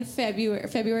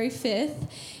February 5th,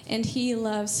 and he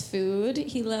loves food.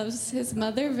 He loves his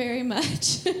mother very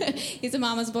much. He's a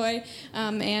mama's boy,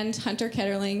 and Hunter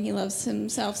Ketterling. He loves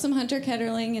himself some Hunter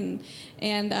Ketterling,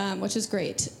 and which is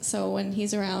great. So when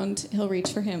he's around, he'll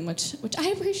reach for him, which I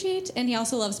appreciate. And he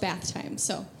also loves bath time.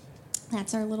 So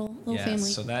that's our little family.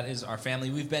 So that is our family.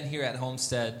 We've been here at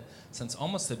Homestead since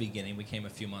almost the beginning. We came a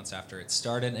few months after it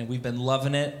started, and we've been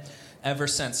loving it ever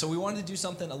since. So we wanted to do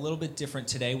something a little bit different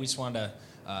today. We just wanted to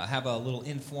have a little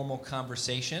informal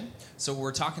conversation. So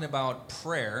we're talking about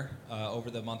prayer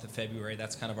over the month of February.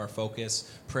 That's kind of our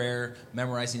focus. Prayer,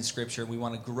 memorizing scripture. We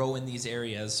want to grow in these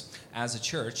areas as a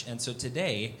church. And so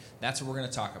today, that's what we're going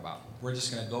to talk about. We're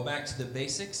just going to go back to the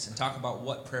basics and talk about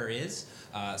what prayer is.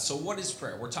 So what is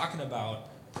prayer? We're talking about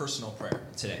personal prayer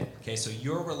today. Okay, so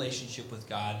your relationship with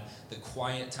God, the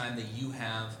quiet time that you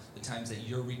have, the times that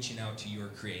you're reaching out to your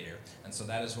Creator. And so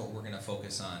that is what we're going to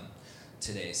focus on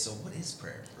today. So what is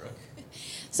prayer, Brooke?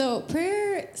 So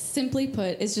prayer, simply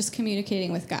put, is just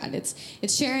communicating with God. It's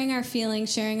sharing our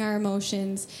feelings, sharing our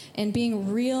emotions, and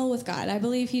being real with God. I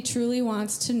believe He truly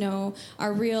wants to know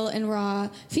our real and raw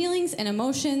feelings and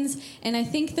emotions. And I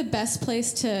think the best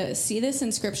place to see this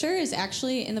in Scripture is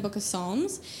actually in the book of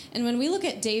Psalms. And when we look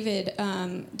at David,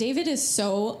 David is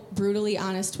so brutally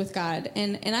honest with God.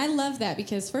 And I love that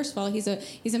because, first of all, he's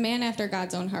a man after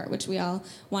God's own heart, which we all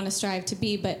want to strive to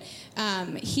be. But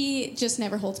he just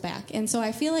never holds back. And so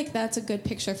I feel like that's a good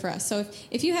picture for us. So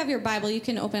if you have your Bible, you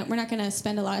can open it. We're not going to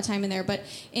spend a lot of time in there. But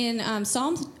in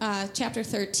Psalm chapter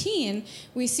 13,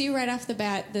 we see right off the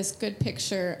bat this good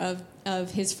picture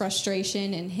of his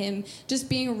frustration and him just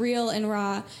being real and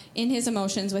raw in his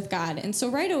emotions with God. And so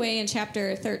right away in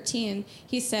chapter 13,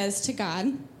 he says to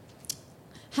God,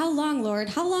 "How long, Lord?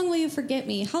 How long will you forget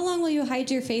me? How long will you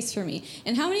hide your face from me?"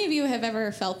 And how many of you have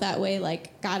ever felt that way?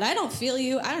 Like, God, I don't feel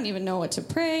you. I don't even know what to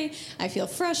pray. I feel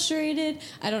frustrated.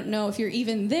 I don't know if you're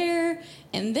even there.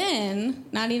 And then,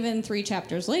 not even 3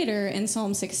 chapters later, in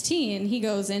Psalm 16, he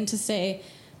goes in to say,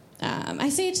 I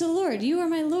say to the Lord, you are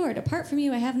my Lord. Apart from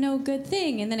you, I have no good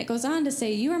thing. And then it goes on to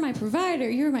say, you are my provider.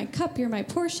 You're my cup. You're my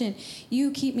portion.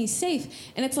 You keep me safe.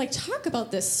 And it's like, talk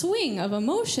about this swing of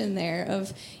emotion there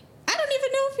of, I don't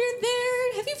even know if you're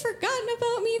there. Have you forgotten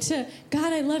about me? To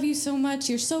God, I love you so much.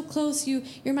 You're so close.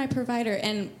 You're my provider.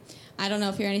 And I don't know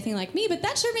if you're anything like me, but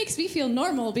that sure makes me feel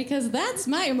normal because that's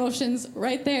my emotions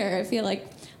right there. I feel like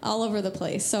all over the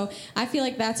place. So I feel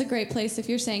like that's a great place if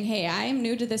you're saying, hey, I am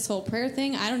new to this whole prayer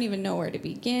thing. I don't even know where to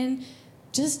begin.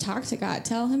 Just talk to God.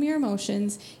 Tell him your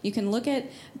emotions. You can look at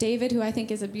David, who I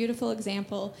think is a beautiful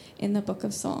example in the book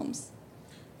of Psalms.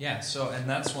 Yeah, and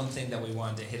that's one thing that we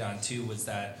wanted to hit on too, was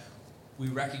that we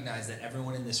recognize that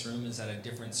everyone in this room is at a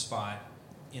different spot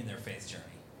in their faith journey.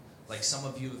 Like some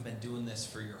of you have been doing this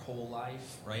for your whole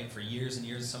life, right? For years and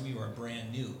years. Some of you are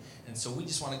brand new. And so we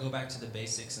just want to go back to the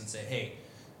basics and say, hey,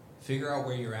 figure out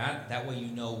where you're at. That way you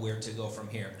know where to go from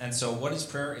here. And so what is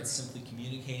prayer? It's simply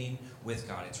communicating with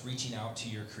God. It's reaching out to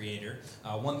your Creator.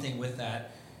 One thing with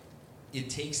that, it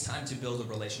takes time to build a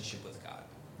relationship with God.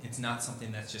 It's not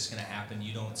something that's just going to happen.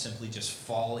 You don't simply just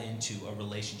fall into a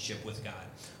relationship with God.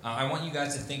 I want you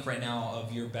guys to think right now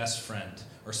of your best friend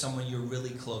or someone you're really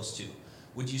close to.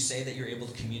 Would you say that you're able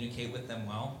to communicate with them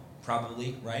well?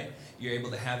 Probably, right? You're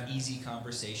able to have easy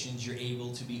conversations. You're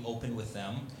able to be open with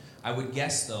them. I would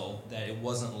guess, though, that it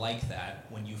wasn't like that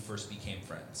when you first became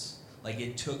friends. Like,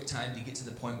 it took time to get to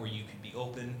the point where you could be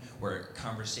open, where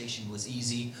conversation was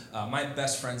easy. My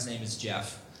best friend's name is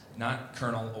Jeff, not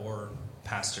Colonel or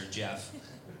Pastor Jeff.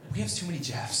 We have too many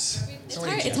Jeffs. It's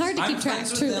hard to keep track, truly.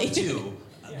 I'm friends with them, too,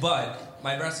 but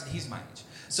he's my age.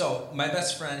 So my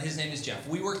best friend, his name is Jeff.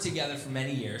 We worked together for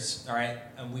many years, all right?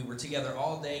 And we were together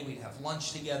all day. We'd have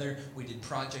lunch together. We did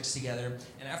projects together.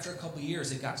 And after a couple of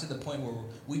years, it got to the point where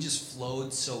we just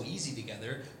flowed so easy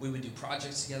together. We would do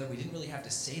projects together. We didn't really have to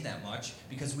say that much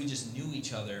because we just knew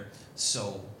each other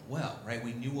so well, right?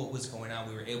 We knew what was going on.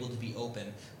 We were able to be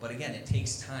open. But again, it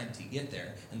takes time to get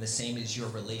there. And the same is your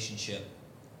relationship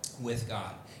with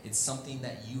God. It's something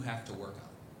that you have to work on.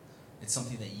 It's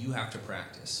something that you have to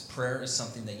practice. Prayer is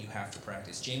something that you have to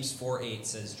practice. James 4:8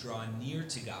 says, draw near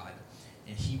to God,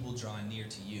 and he will draw near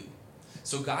to you.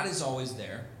 So God is always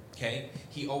there, okay?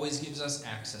 He always gives us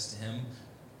access to him.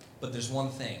 But there's one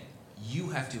thing. You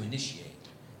have to initiate.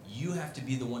 You have to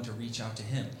be the one to reach out to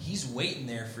him. He's waiting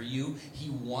there for you. He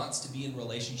wants to be in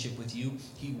relationship with you.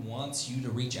 He wants you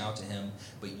to reach out to him.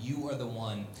 But you are the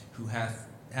one who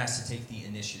has to take the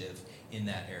initiative in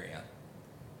that area.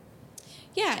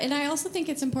 Yeah, and I also think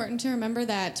it's important to remember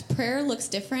that prayer looks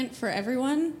different for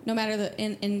everyone, no matter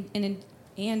in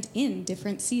and in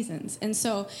different seasons. And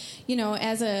so, you know,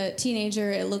 as a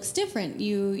teenager, it looks different.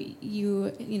 You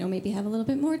know, maybe have a little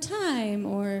bit more time,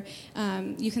 or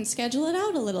you can schedule it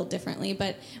out a little differently.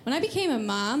 But when I became a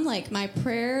mom, like, my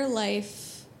prayer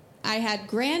life, I had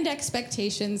grand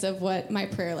expectations of what my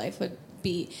prayer life would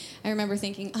be. I remember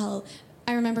thinking,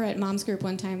 I remember at mom's group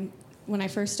one time, when I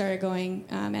first started going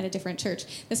at a different church,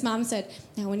 this mom said,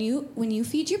 now when you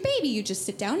feed your baby, you just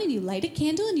sit down and you light a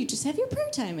candle and you just have your prayer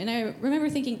time. And I remember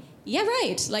thinking, yeah,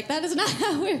 right. Like, that is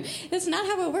that's not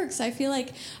how it works. I feel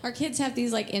like our kids have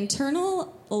these, like,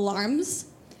 internal alarms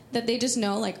that they just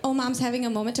know, like, oh, mom's having a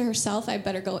moment to herself, I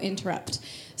better go interrupt.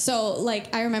 So,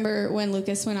 like, I remember when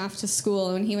Lucas went off to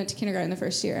school, when he went to kindergarten the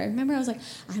first year, I remember I was like,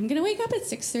 I'm going to wake up at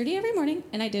 6:30 every morning,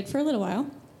 and I did for a little while.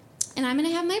 And I'm going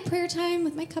to have my prayer time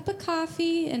with my cup of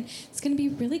coffee, and it's going to be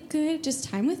really good, just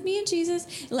time with me and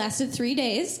Jesus. It lasted 3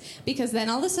 days, because then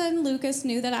all of a sudden Lucas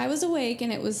knew that I was awake,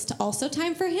 and it was also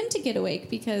time for him to get awake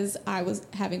because I was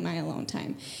having my alone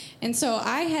time. And so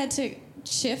I had to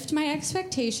shift my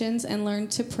expectations and learn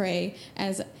to pray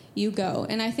as you go.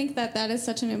 And I think that is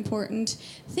such an important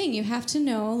thing. You have to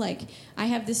know, like, I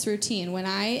have this routine. When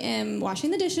I am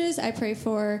washing the dishes, I pray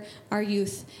for our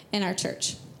youth and our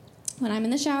church. When I'm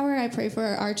in the shower, I pray for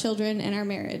our children and our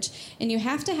marriage. And you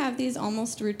have to have these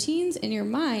almost routines in your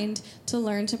mind to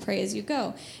learn to pray as you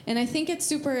go. And I think it's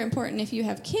super important, if you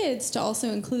have kids, to also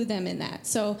include them in that.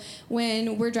 So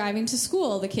when we're driving to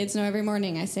school, the kids know every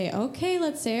morning, I say, okay,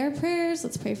 let's say our prayers.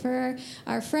 Let's pray for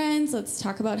our friends. Let's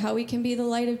talk about how we can be the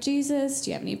light of Jesus.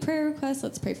 Do you have any prayer requests?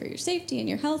 Let's pray for your safety and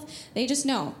your health. They just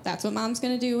know that's what mom's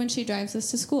going to do when she drives us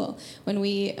to school. When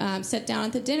we sit down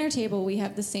at the dinner table, we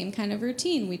have the same kind of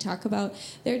routine. We talk about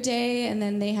their day, and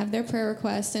then they have their prayer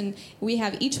requests, and we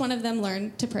have each one of them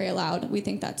learn to pray aloud. We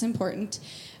think that's important.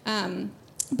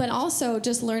 But also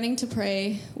just learning to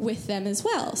pray with them as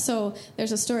well. So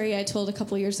there's a story I told a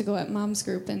couple years ago at Mom's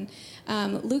Group, and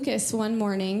Lucas, one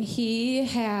morning, he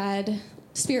had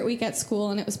Spirit Week at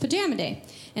school, and it was pajama day,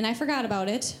 and I forgot about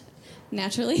it,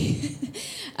 naturally.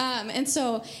 And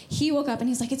so he woke up and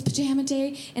he's like, it's pajama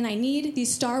day, and I need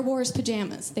these Star Wars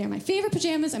pajamas. They're my favorite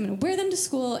pajamas. I'm going to wear them to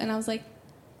school. And I was like,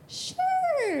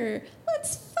 sure,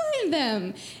 let's find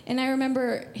them. And I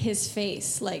remember his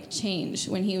face, like, change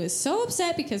when he was so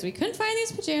upset because we couldn't find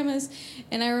these pajamas.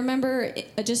 And I remember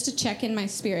just to check in my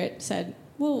spirit said,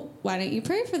 well, why don't you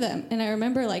pray for them? And I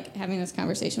remember, like, having this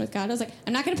conversation with God. I was like,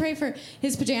 I'm not going to pray for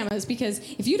his pajamas, because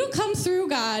if you don't come through,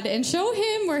 God, and show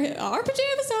him where our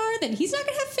pajamas are, then he's not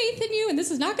going to have faith in you, and this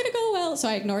is not going to go well. So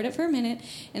I ignored it for a minute,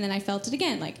 and then I felt it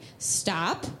again, like,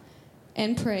 stop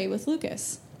and pray with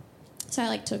Lucas. So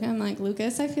I took him,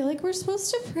 Lucas, I feel like we're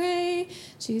supposed to pray.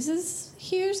 Jesus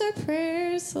hears our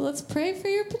prayers, so let's pray for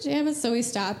your pajamas. So we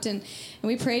stopped, and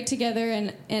we prayed together,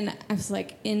 and I was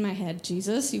like, in my head,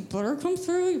 Jesus, you better come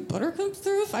through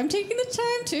if I'm taking the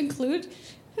time to include him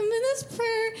in this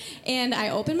prayer. And I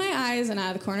opened my eyes, and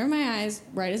out of the corner of my eyes,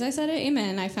 right as I said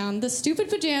amen, I found the stupid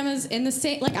pajamas in the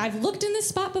same, I've looked in this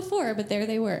spot before, but there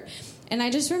they were. And I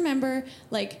just remember,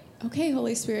 okay,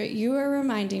 Holy Spirit, you are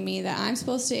reminding me that I'm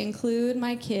supposed to include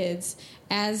my kids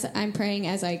as I'm praying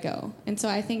as I go. And so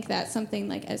I think that's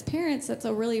something, as parents, that's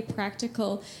a really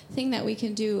practical thing that we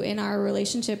can do in our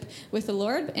relationship with the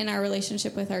Lord, in our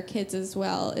relationship with our kids as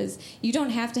well, is you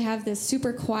don't have to have this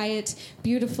super quiet,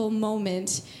 beautiful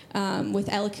moment with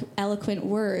eloquent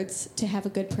words to have a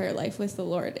good prayer life with the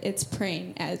Lord. It's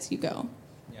praying as you go.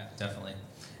 Yeah, definitely.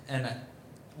 And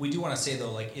we do want to say,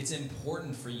 though, it's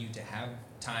important for you to have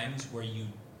times where you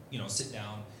sit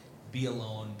down, be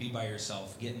alone, be by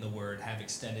yourself, get in the Word, have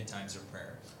extended times of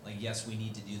prayer. Yes, we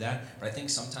need to do that, but I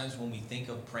think sometimes when we think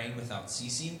of praying without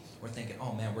ceasing, we're thinking,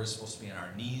 oh man, we're supposed to be on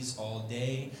our knees all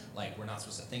day, we're not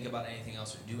supposed to think about anything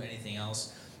else or do anything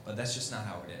else, but that's just not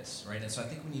how it is, right? And so I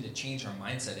think we need to change our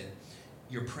mindset.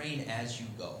 You're praying as you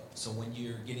go. So when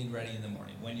you're getting ready in the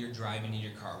morning, when you're driving in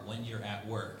your car, when you're at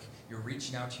work, you're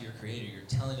reaching out to your Creator. You're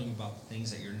telling Him about the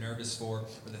things that you're nervous for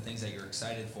or the things that you're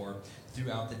excited for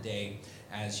throughout the day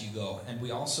as you go. And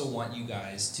we also want you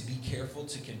guys to be careful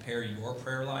to compare your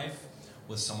prayer life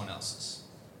with someone else's.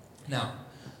 Now,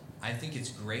 I think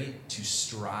it's great to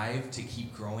strive to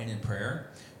keep growing in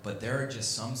prayer, but there are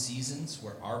just some seasons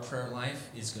where our prayer life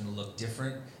is going to look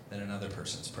different than another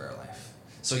person's prayer life.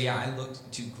 So yeah, I look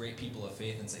to great people of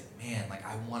faith and say, man,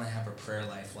 I want to have a prayer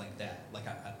life like that.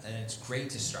 And it's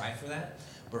great to strive for that.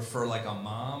 But for a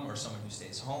mom or someone who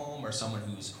stays home or someone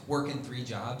who's working 3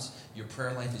 jobs, your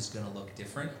prayer life is going to look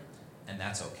different, and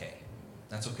that's okay.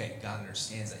 That's okay. God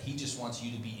understands that. He just wants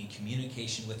you to be in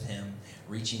communication with Him,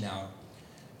 reaching out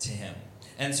to Him.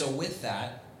 And so with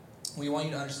that, we want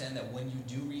you to understand that when you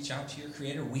do reach out to your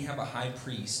Creator, we have a high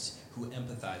priest who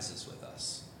empathizes with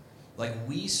us. Like,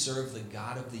 we serve the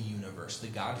God of the universe, the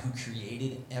God who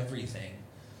created everything,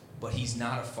 but he's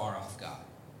not a far-off God.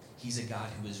 He's a God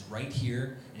who is right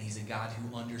here, and he's a God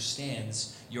who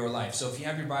understands your life. So if you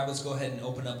have your Bibles, go ahead and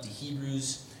open up to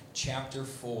Hebrews chapter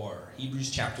 4. Hebrews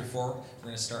chapter 4. We're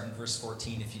going to start in verse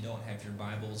 14. If you don't have your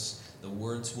Bibles, the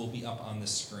words will be up on the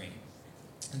screen.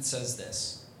 It says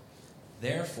this: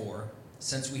 "Therefore,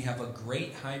 since we have a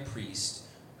great high priest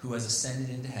who has ascended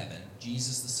into heaven,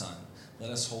 Jesus the Son, let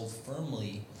us hold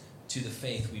firmly to the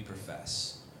faith we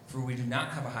profess. For we do not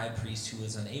have a high priest who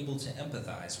is unable to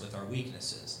empathize with our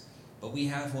weaknesses, but we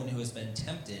have one who has been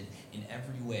tempted in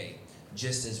every way,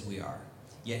 just as we are.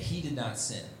 Yet he did not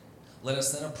sin. Let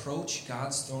us then approach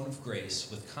God's throne of grace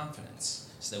with confidence,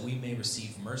 so that we may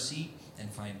receive mercy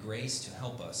and find grace to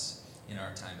help us in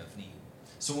our time of need."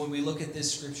 So when we look at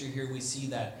this scripture here, we see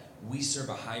that we serve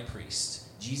a high priest.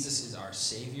 Jesus is our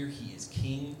Savior. He is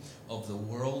King of the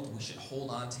world. We should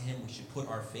hold on to him. We should put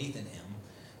our faith in him.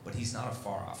 But he's not a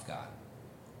far-off God.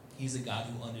 He's a God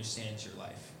who understands your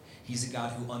life. He's a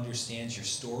God who understands your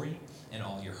story and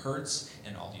all your hurts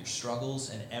and all your struggles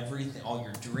and everything, all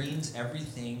your dreams,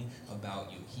 everything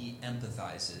about you. He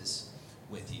empathizes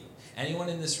with you. Anyone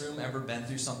in this room ever been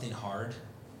through something hard?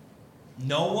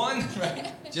 No one?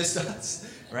 Right? Just us.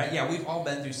 Right? Yeah, we've all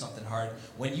been through something hard.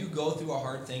 When you go through a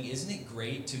hard thing, isn't it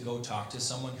great to go talk to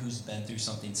someone who's been through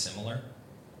something similar?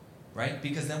 Right?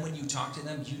 Because then when you talk to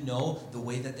them, you know the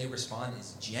way that they respond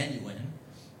is genuine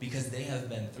because they have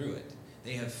been through it.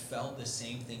 They have felt the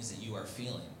same things that you are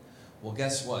feeling. Well,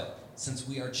 guess what? Since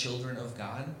we are children of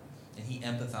God and he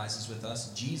empathizes with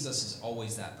us, Jesus is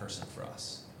always that person for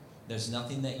us. There's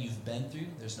nothing that you've been through.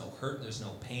 There's no hurt. There's no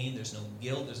pain. There's no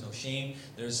guilt. There's no shame.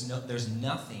 There's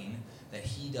nothing that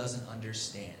he doesn't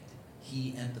understand.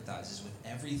 He empathizes with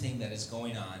everything that is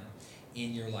going on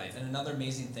in your life. And another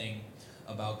amazing thing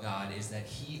about God is that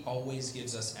he always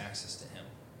gives us access to him.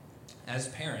 As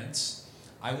parents,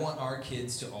 I want our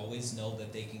kids to always know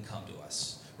that they can come to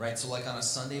us. Right? So like on a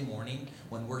Sunday morning,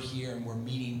 when we're here and we're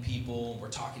meeting people, we're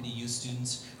talking to youth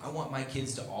students, I want my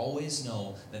kids to always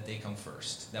know that they come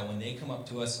first. That when they come up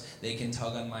to us, they can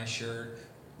tug on my shirt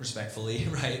respectfully,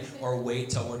 right? Or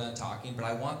wait till we're done talking. But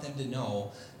I want them to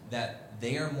know that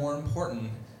they are more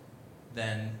important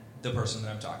than the person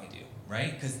that I'm talking to,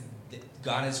 right? Because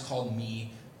God has called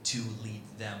me to lead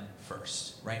them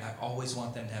first, right? I always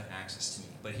want them to have access to me.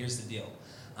 But here's the deal.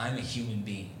 I'm a human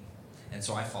being, and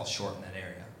so I fall short in that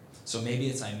area. So maybe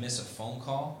it's I miss a phone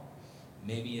call.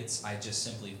 Maybe it's I just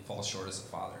simply fall short as a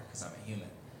father because I'm a human.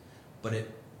 But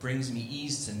it brings me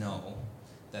ease to know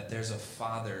that there's a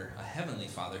father, a heavenly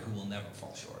father, who will never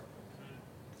fall short.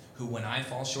 Who, when I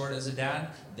fall short as a dad,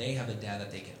 they have a dad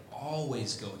that they can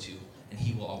always go to, and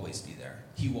he will always be there.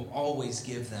 He will always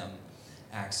give them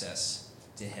access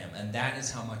to him. And that is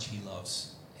how much he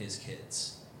loves his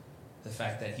kids. The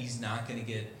fact that he's not going to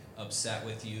get upset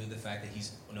with you, the fact that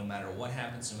he's, no matter what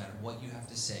happens, no matter what you have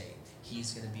to say,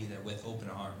 he's going to be there with open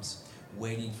arms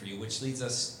waiting for you, which leads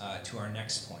us to our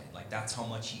next point. Like, that's how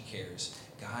much he cares.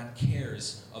 God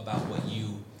cares about what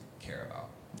you care about.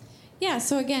 Yeah,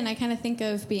 so again, I kind of think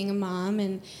of being a mom,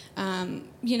 and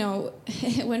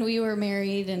when we were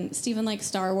married, and Stephen liked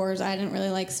Star Wars, I didn't really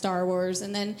like Star Wars,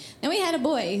 and then we had a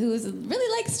boy who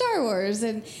really liked Star Wars,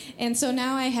 and so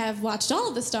now I have watched all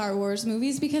of the Star Wars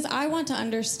movies because I want to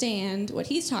understand what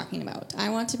he's talking about. I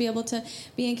want to be able to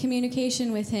be in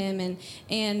communication with him,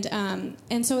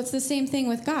 and so it's the same thing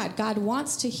with God. God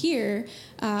wants to hear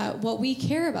what we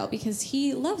care about because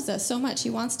he loves us so much. He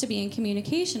wants to be in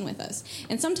communication with us,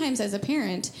 and sometimes as a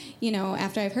parent,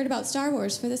 after I've heard about Star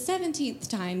Wars for the 17th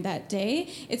time that day,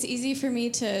 it's easy for me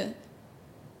to,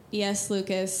 yes,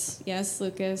 Lucas, yes,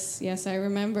 I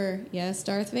remember, yes,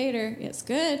 Darth Vader, it's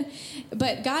good.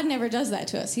 But God never does that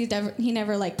to us. He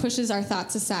never like pushes our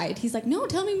thoughts aside. He's like, no,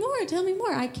 tell me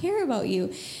more, I care about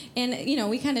you. And,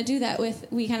 we kind of do that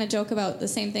we kind of joke about the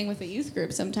same thing with the youth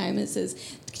group sometimes,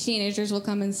 is teenagers will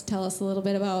come and tell us a little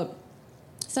bit about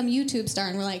some YouTube star,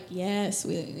 and we're like, yes,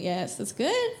 that's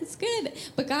good.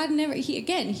 But God never,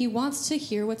 he wants to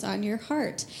hear what's on your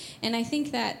heart. And I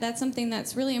think that that's something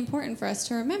that's really important for us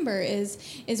to remember is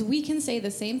we can say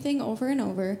the same thing over and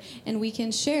over, and we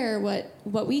can share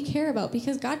what we care about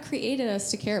because God created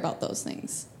us to care about those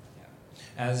things.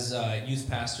 Yeah. As youth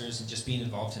pastors and just being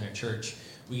involved in a church,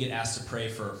 we get asked to pray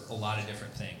for a lot of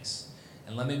different things.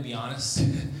 And let me be honest,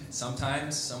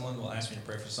 sometimes someone will ask me to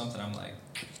pray for something. I'm like,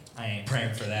 I ain't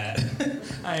praying for that.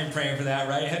 I ain't praying for that,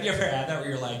 right? Have you ever had that where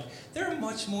you're like, there are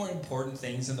much more important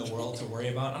things in the world to worry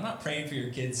about. I'm not praying for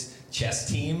your kid's chess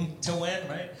team to win,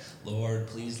 right? Lord,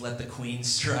 please let the queen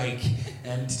strike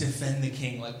and defend the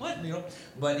king. Like, what? You know?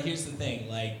 But here's the thing,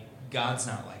 like, God's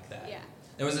not like that. Yeah.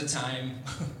 There was a time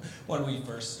when we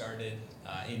first started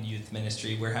in youth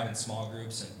ministry, we were having small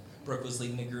groups, and Brooke was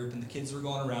leading a group, and the kids were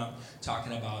going around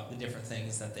talking about the different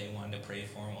things that they wanted to pray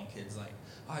for. And one kid's like,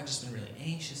 oh, I've just been really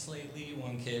anxious lately.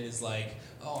 One kid is like,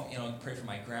 oh, pray for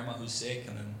my grandma who's sick.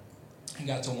 And then he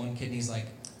got to one kid, and he's like,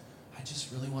 I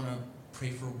just really want to pray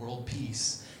for world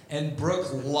peace. And Brooke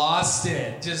lost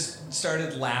it, just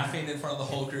started laughing in front of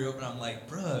the whole group. And I'm like,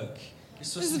 Brooke, you're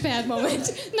supposed This is a bad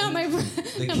moment. Not my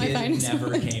The not my kid finest never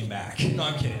moment. came back. No,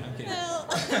 I'm kidding. Well.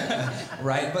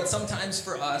 Right? But sometimes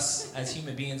for us as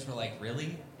human beings, we're like,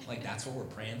 really? Like, that's what we're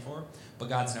praying for? But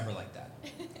God's never like that.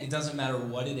 It doesn't matter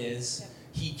what it is.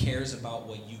 He cares about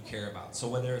what you care about. So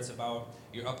whether it's about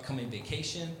your upcoming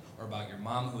vacation or about your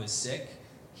mom who is sick,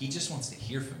 he just wants to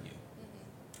hear from you.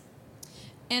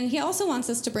 And he also wants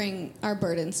us to bring our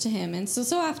burdens to him. And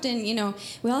so often,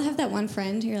 we all have that one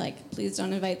friend who you're like, please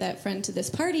don't invite that friend to this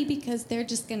party because they're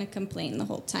just going to complain the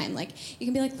whole time. Like, you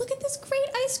can be like, look at this great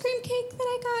ice cream cake that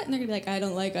I got. And they're going to be like, I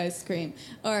don't like ice cream.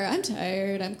 Or I'm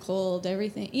tired, I'm cold,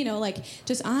 everything.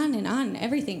 Just on and on.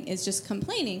 Everything is just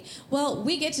complaining. Well,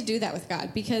 we get to do that with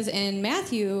God because in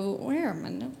Matthew, where are my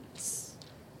notes?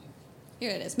 Here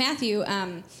it is. Matthew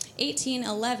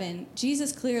 18:11,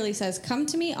 Jesus clearly says, come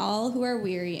to me all who are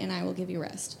weary and I will give you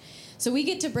rest. So we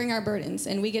get to bring our burdens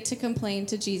and we get to complain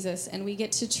to Jesus and we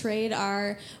get to trade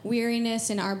our weariness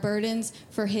and our burdens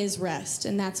for his rest.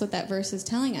 And that's what that verse is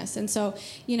telling us. And so,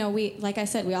 we, like I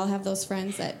said, we all have those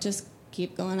friends that just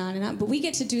keep going on and on. But we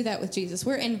get to do that with Jesus.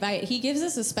 We're invited. He gives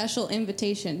us a special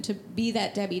invitation to be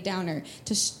that Debbie Downer,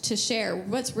 to share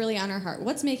what's really on our heart,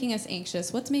 what's making us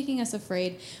anxious, what's making us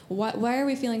afraid, why are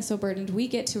we feeling so burdened. We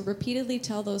get to repeatedly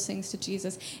tell those things to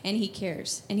Jesus, and he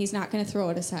cares, and he's not going to throw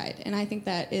it aside. And I think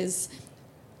that is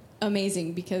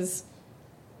amazing because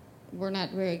we're not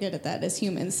very good at that as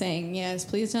humans, saying, yes,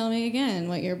 please tell me again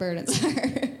what your burdens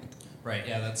are. Right,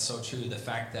 yeah, that's so true. The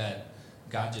fact that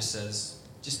God just says,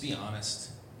 just be honest.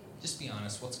 Just be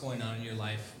honest. What's going on in your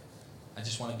life? I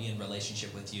just want to be in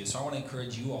relationship with you. So I want to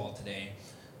encourage you all today.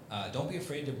 Don't be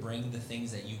afraid to bring the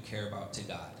things that you care about to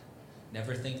God.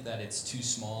 Never think that it's too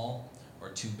small or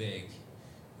too big.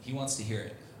 He wants to hear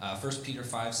it. 1 Peter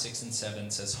 5, 6, and 7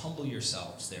 says, humble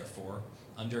yourselves, therefore,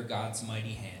 under God's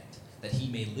mighty hand, that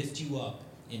he may lift you up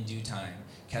in due time.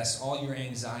 Cast all your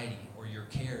anxiety or your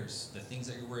cares, the things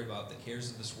that you're worried about, the cares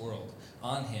of this world,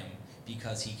 on him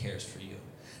because he cares for you.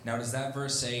 Now, does that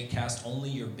verse say cast only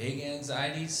your big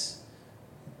anxieties?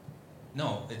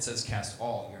 No, it says cast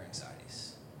all your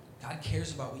anxieties. God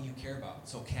cares about what you care about,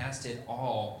 so cast it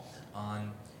all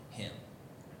on him.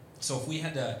 So if we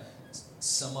had to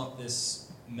sum up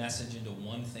this message into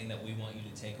one thing that we want you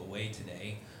to take away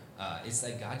today, it's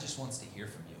that God just wants to hear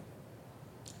from you.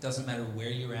 It doesn't matter where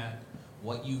you're at,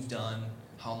 what you've done,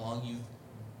 how long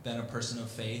you've been a person of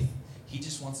faith. He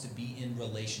just wants to be in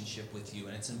relationship with you.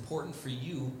 And it's important for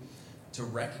you to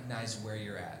recognize where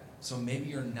you're at. So maybe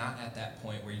you're not at that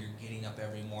point where you're getting up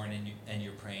every morning and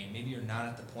you're praying. Maybe you're not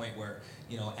at the point where,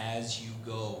 as you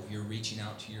go, you're reaching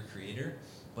out to your Creator.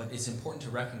 But it's important to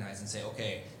recognize and say,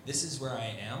 okay, this is where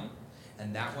I am.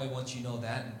 And that way, once you know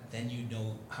that, then you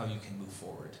know how you can move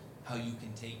forward, how you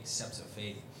can take steps of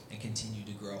faith and continue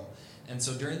to grow. And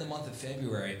so during the month of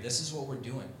February, this is what we're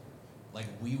doing. Like,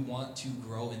 we want to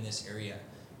grow in this area.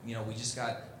 We just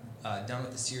got done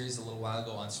with the series a little while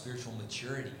ago on spiritual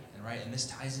maturity, and this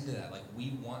ties into that. Like,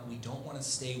 we don't want to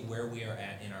stay where we are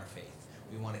at in our faith.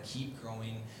 We want to keep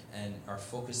growing, and our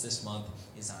focus this month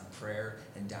is on prayer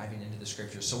and diving into the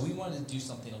scriptures. So we wanted to do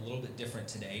something a little bit different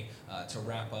today to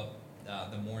wrap up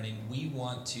the morning. We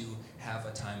want to have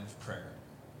a time of prayer.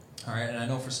 All right, and I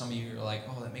know for some of you, you're like,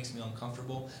 oh, that makes me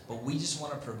uncomfortable, but we just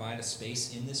want to provide a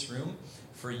space in this room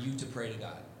for you to pray to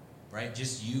God, right?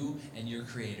 Just you and your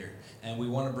Creator. And we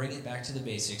want to bring it back to the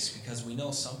basics because we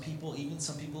know some people, even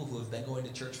some people who have been going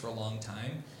to church for a long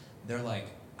time, they're like,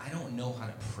 I don't know how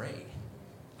to pray.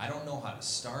 I don't know how to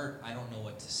start. I don't know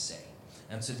what to say.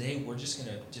 And today we're just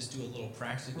going to do a little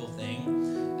practical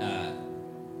thing,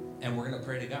 and we're going to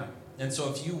pray to God. And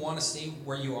so if you want to stay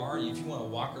where you are, if you want to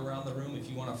walk around the room, if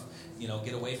you want to,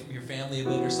 get away from your family a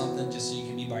bit or something, just so you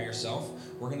can be by yourself,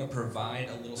 we're going to provide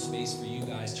a little space for you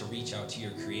guys to reach out to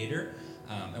your Creator.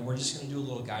 And we're just going to do a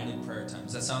little guided prayer time.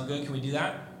 Does that sound good? Can we do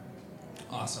that?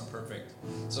 Awesome. Perfect.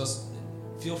 So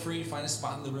feel free to find a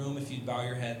spot in the room. If you'd bow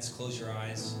your heads, close your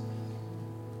eyes,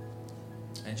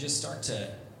 and just start to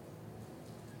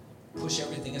push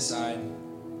everything aside.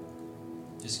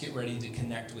 Just get ready to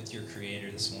connect with your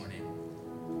Creator this morning.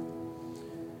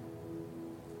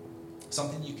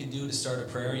 Something you can do to start a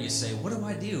prayer, you say, what do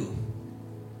I do?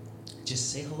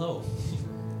 Just say hello.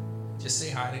 Just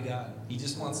say hi to God. He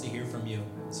just wants to hear from you.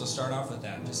 So start off with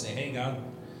that. Just say, hey, God,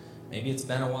 maybe it's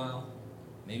been a while.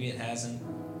 Maybe it hasn't.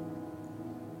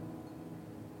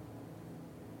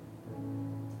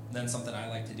 Then something I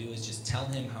like to do is just tell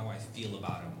him how I feel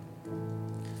about him.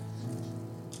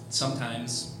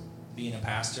 Sometimes, being a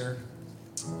pastor,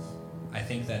 I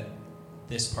think that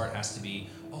this part has to be,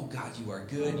 oh God, you are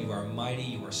good, you are mighty,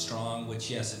 you are strong, which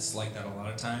yes, it's like that a lot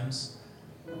of times.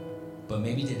 But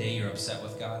maybe today you're upset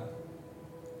with God.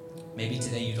 Maybe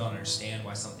today you don't understand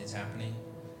why something's happening.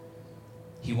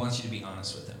 He wants you to be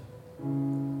honest with him.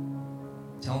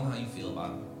 Tell him how you feel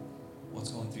about him.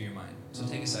 What's going through your mind. So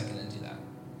take a second and do that.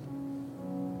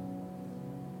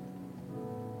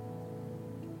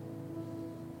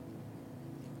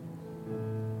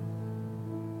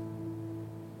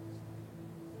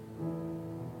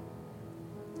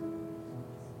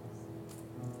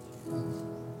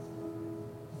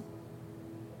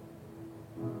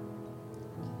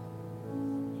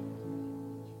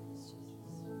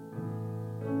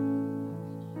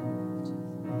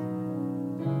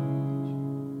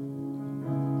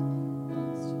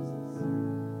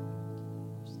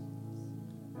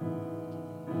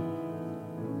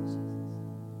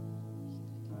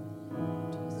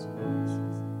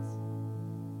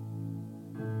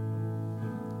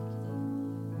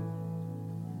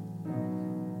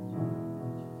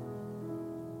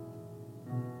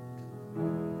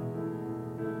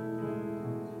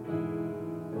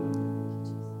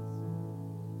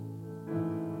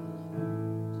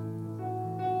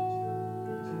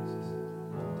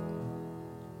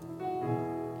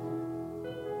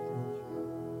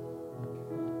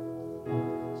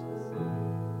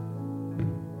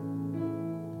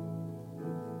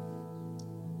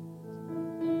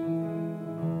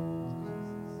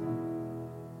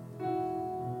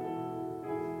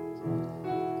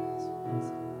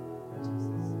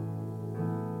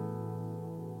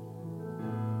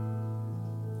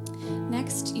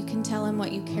 Next, you can tell him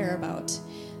what you care about.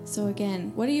 So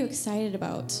again, what are you excited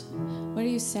about? What are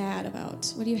you sad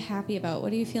about? What are you happy about?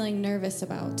 What are you feeling nervous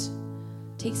about?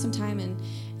 Take some time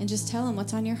and just tell him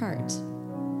what's on your heart.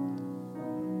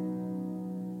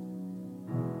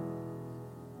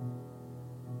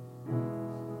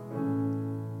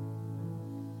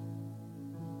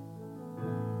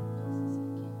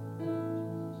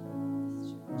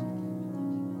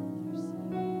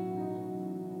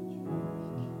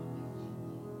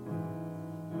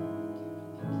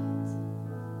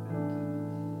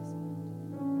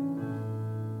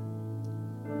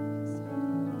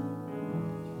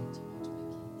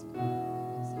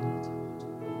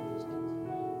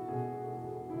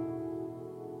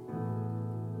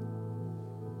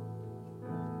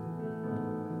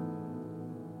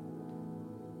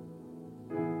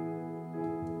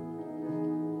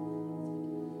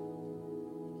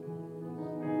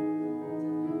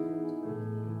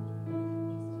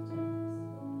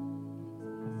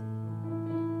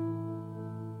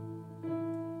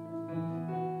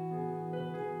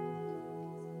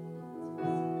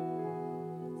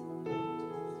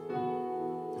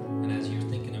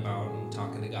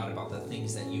 Talking to God about the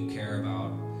things that you care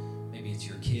about. Maybe it's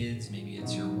your kids, maybe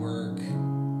it's your work.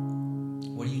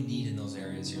 What do you need in those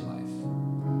areas of your life?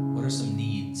 What are some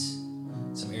needs?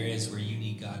 Some areas where you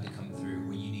need God to come through,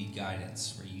 where you need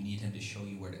guidance, where you need him to show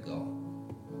you where to go.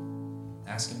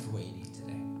 Ask him for what you need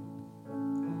today.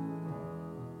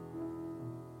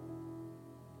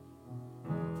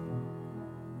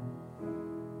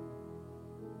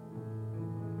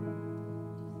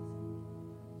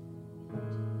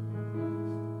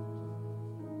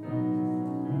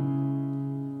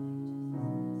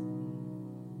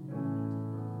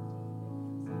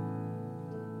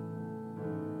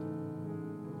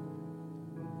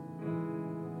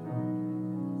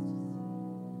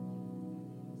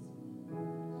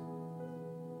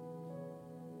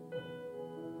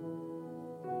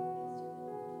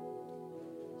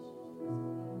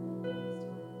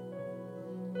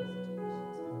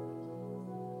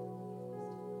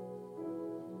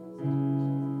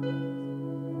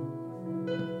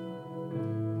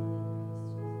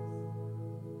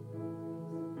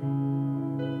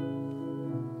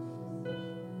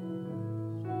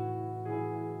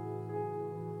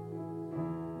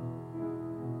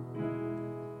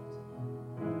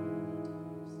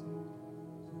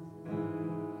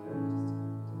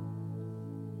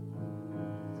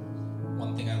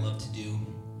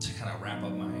 of wrap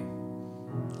up my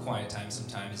quiet time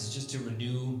sometimes is just to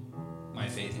renew my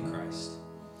faith in Christ.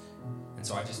 And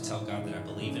so I just tell God that I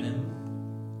believe in him.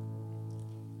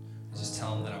 I just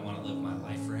tell him that I want to live my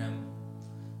life for him.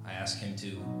 I ask him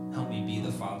to help me be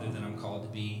the father that I'm called to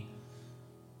be,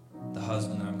 the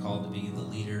husband that I'm called to be, the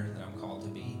leader that I'm called to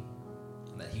be,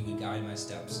 and that he would guide my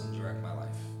steps and direct my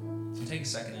life. So take a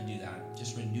second and do that.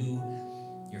 Just renew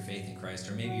your faith in Christ.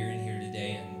 Or maybe you're in here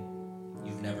today and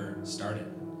you've never started.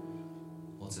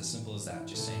 Well, it's as simple as that.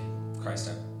 Just saying,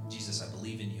 Jesus, I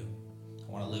believe in you.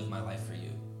 I want to live my life for you.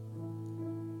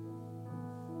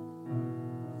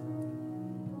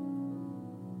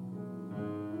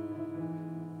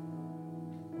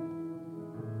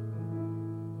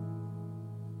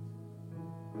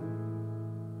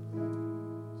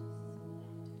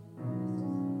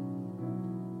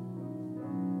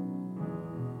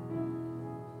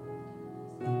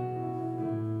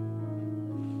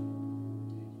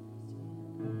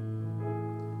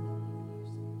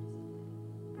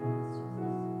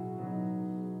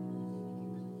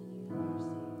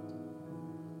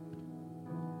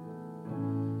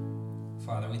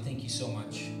 Father, we thank you so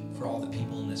much for all the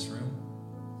people in this room.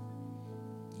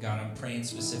 God, I'm praying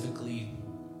specifically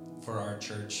for our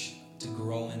church to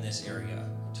grow in this area,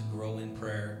 to grow in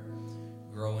prayer,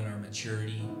 grow in our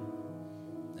maturity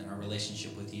and our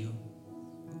relationship with you.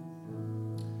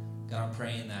 God, I'm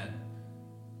praying that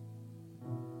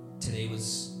today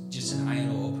was just an eye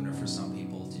opener for some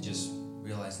people to just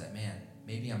realize that, man,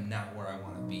 maybe I'm not where I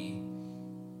want to be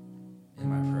in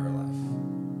my prayer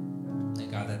life. And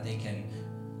God, that they can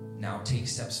now take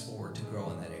steps forward to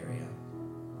grow in that area.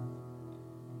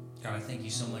 God, I thank you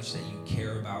so much that you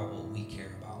care about what we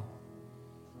care about.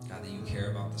 God, that you care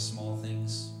about the small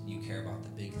things, you care about the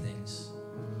big things.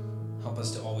 Help us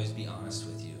to always be honest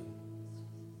with you.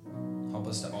 Help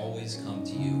us to always come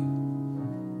to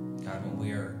you. God, when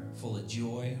we are full of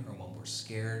joy or when we're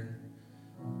scared,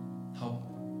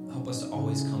 help us to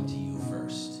always come to you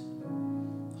first.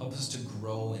 Help us to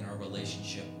grow in our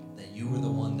relationship, that you are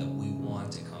the one that we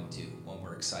want to come to when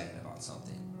we're excited about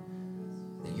something.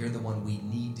 That you're the one we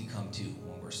need to come to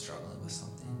when we're struggling with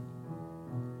something.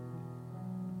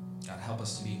 God, help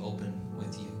us to be open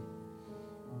with you.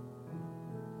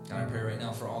 God, I pray right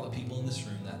now for all the people in this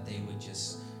room that they would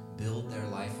just build their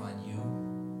life on you,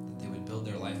 that they would build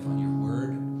their life on your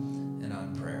word and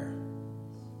on prayer.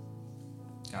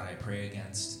 God, I pray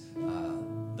against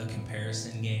the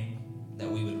comparison game, that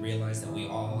we would realize that we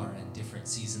all are in different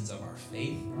seasons of our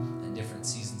faith and different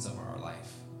seasons of our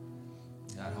life.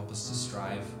 God, help us to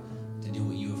strive to do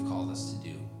what you have called us to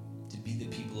do, to be the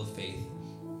people of faith,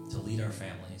 to lead our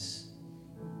families,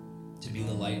 to be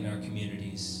the light in our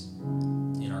communities,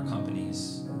 in our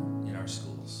companies, in our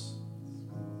schools.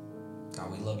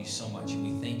 God, we love you so much, and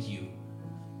we thank you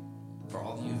for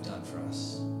all that you've done for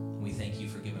us. And we thank you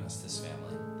for giving us this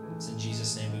family. It's in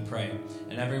Jesus' name we pray.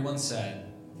 And everyone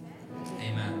said,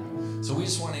 amen. So we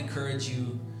just want to encourage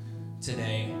you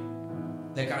today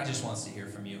that God just wants to hear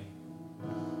from you.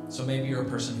 So maybe you're a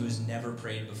person who's never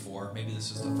prayed before. Maybe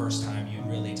this is the first time you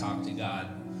really talked to God.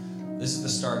 This is the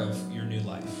start of your new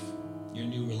life, your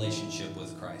new relationship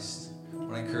with Christ. I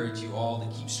want to encourage you all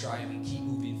to keep striving, keep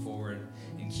moving forward,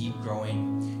 and keep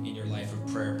growing in your life of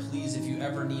prayer. Please, if you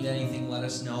ever need anything, let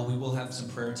us know. We will have some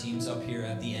prayer teams up here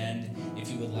at the end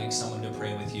if you would like someone to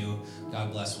pray with you.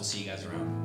 God bless. We'll see you guys around.